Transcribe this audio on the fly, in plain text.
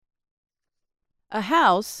A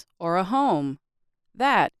house or a home?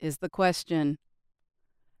 That is the question.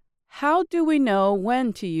 How do we know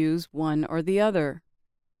when to use one or the other?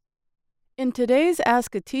 In today's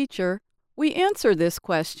Ask a Teacher, we answer this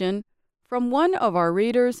question from one of our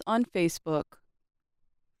readers on Facebook.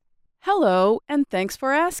 Hello, and thanks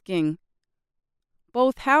for asking.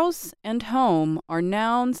 Both house and home are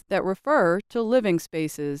nouns that refer to living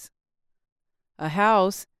spaces. A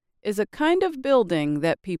house is a kind of building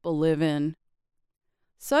that people live in.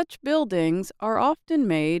 Such buildings are often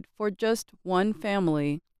made for just one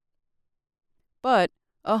family. But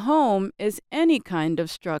a home is any kind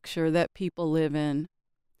of structure that people live in.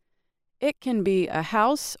 It can be a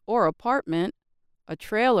house or apartment, a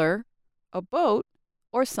trailer, a boat,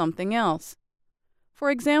 or something else.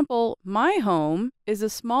 For example, my home is a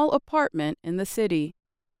small apartment in the city.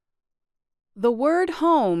 The word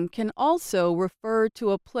home can also refer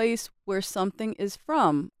to a place where something is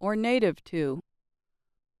from or native to.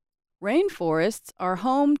 Rainforests are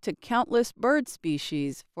home to countless bird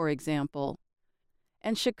species, for example,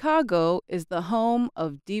 and Chicago is the home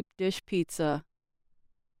of deep dish pizza.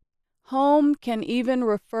 Home can even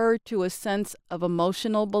refer to a sense of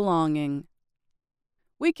emotional belonging.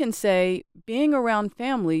 We can say being around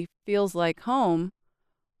family feels like home,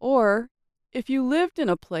 or if you lived in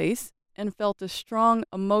a place and felt a strong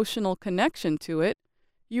emotional connection to it,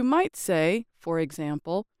 you might say, for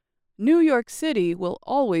example, New York City will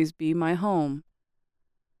always be my home.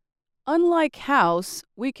 Unlike house,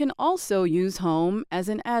 we can also use home as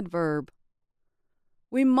an adverb.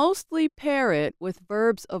 We mostly pair it with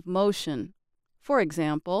verbs of motion. For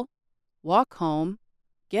example, walk home,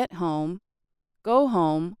 get home, go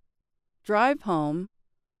home, drive home,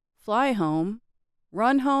 fly home,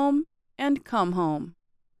 run home, and come home.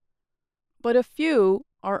 But a few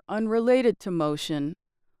are unrelated to motion,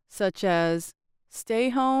 such as stay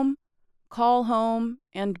home, call home,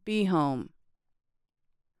 and be home.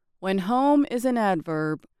 When home is an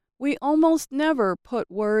adverb, we almost never put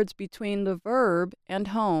words between the verb and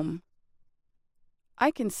home.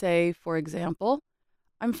 I can say, for example,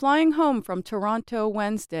 I'm flying home from Toronto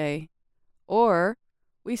Wednesday, or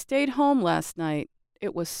we stayed home last night.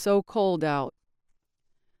 It was so cold out.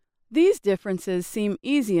 These differences seem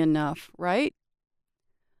easy enough, right?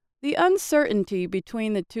 The uncertainty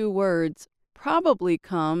between the two words probably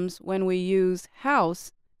comes when we use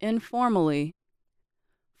house informally.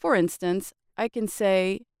 For instance, I can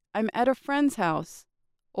say, I'm at a friend's house,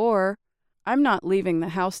 or I'm not leaving the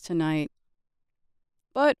house tonight.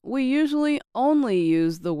 But we usually only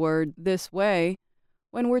use the word this way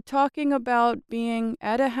when we're talking about being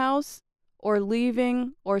at a house or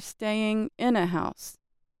leaving or staying in a house.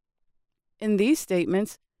 In these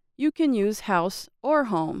statements, you can use house or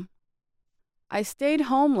home. I stayed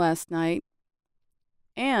home last night,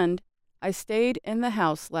 and I stayed in the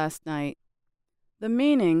house last night. The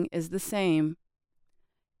meaning is the same.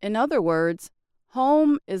 In other words,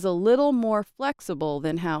 home is a little more flexible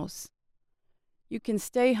than house. You can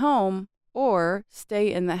stay home or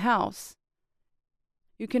stay in the house.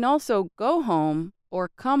 You can also go home or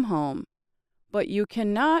come home, but you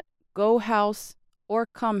cannot go house or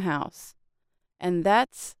come house. And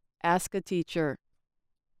that's Ask a Teacher.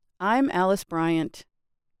 I'm Alice Bryant.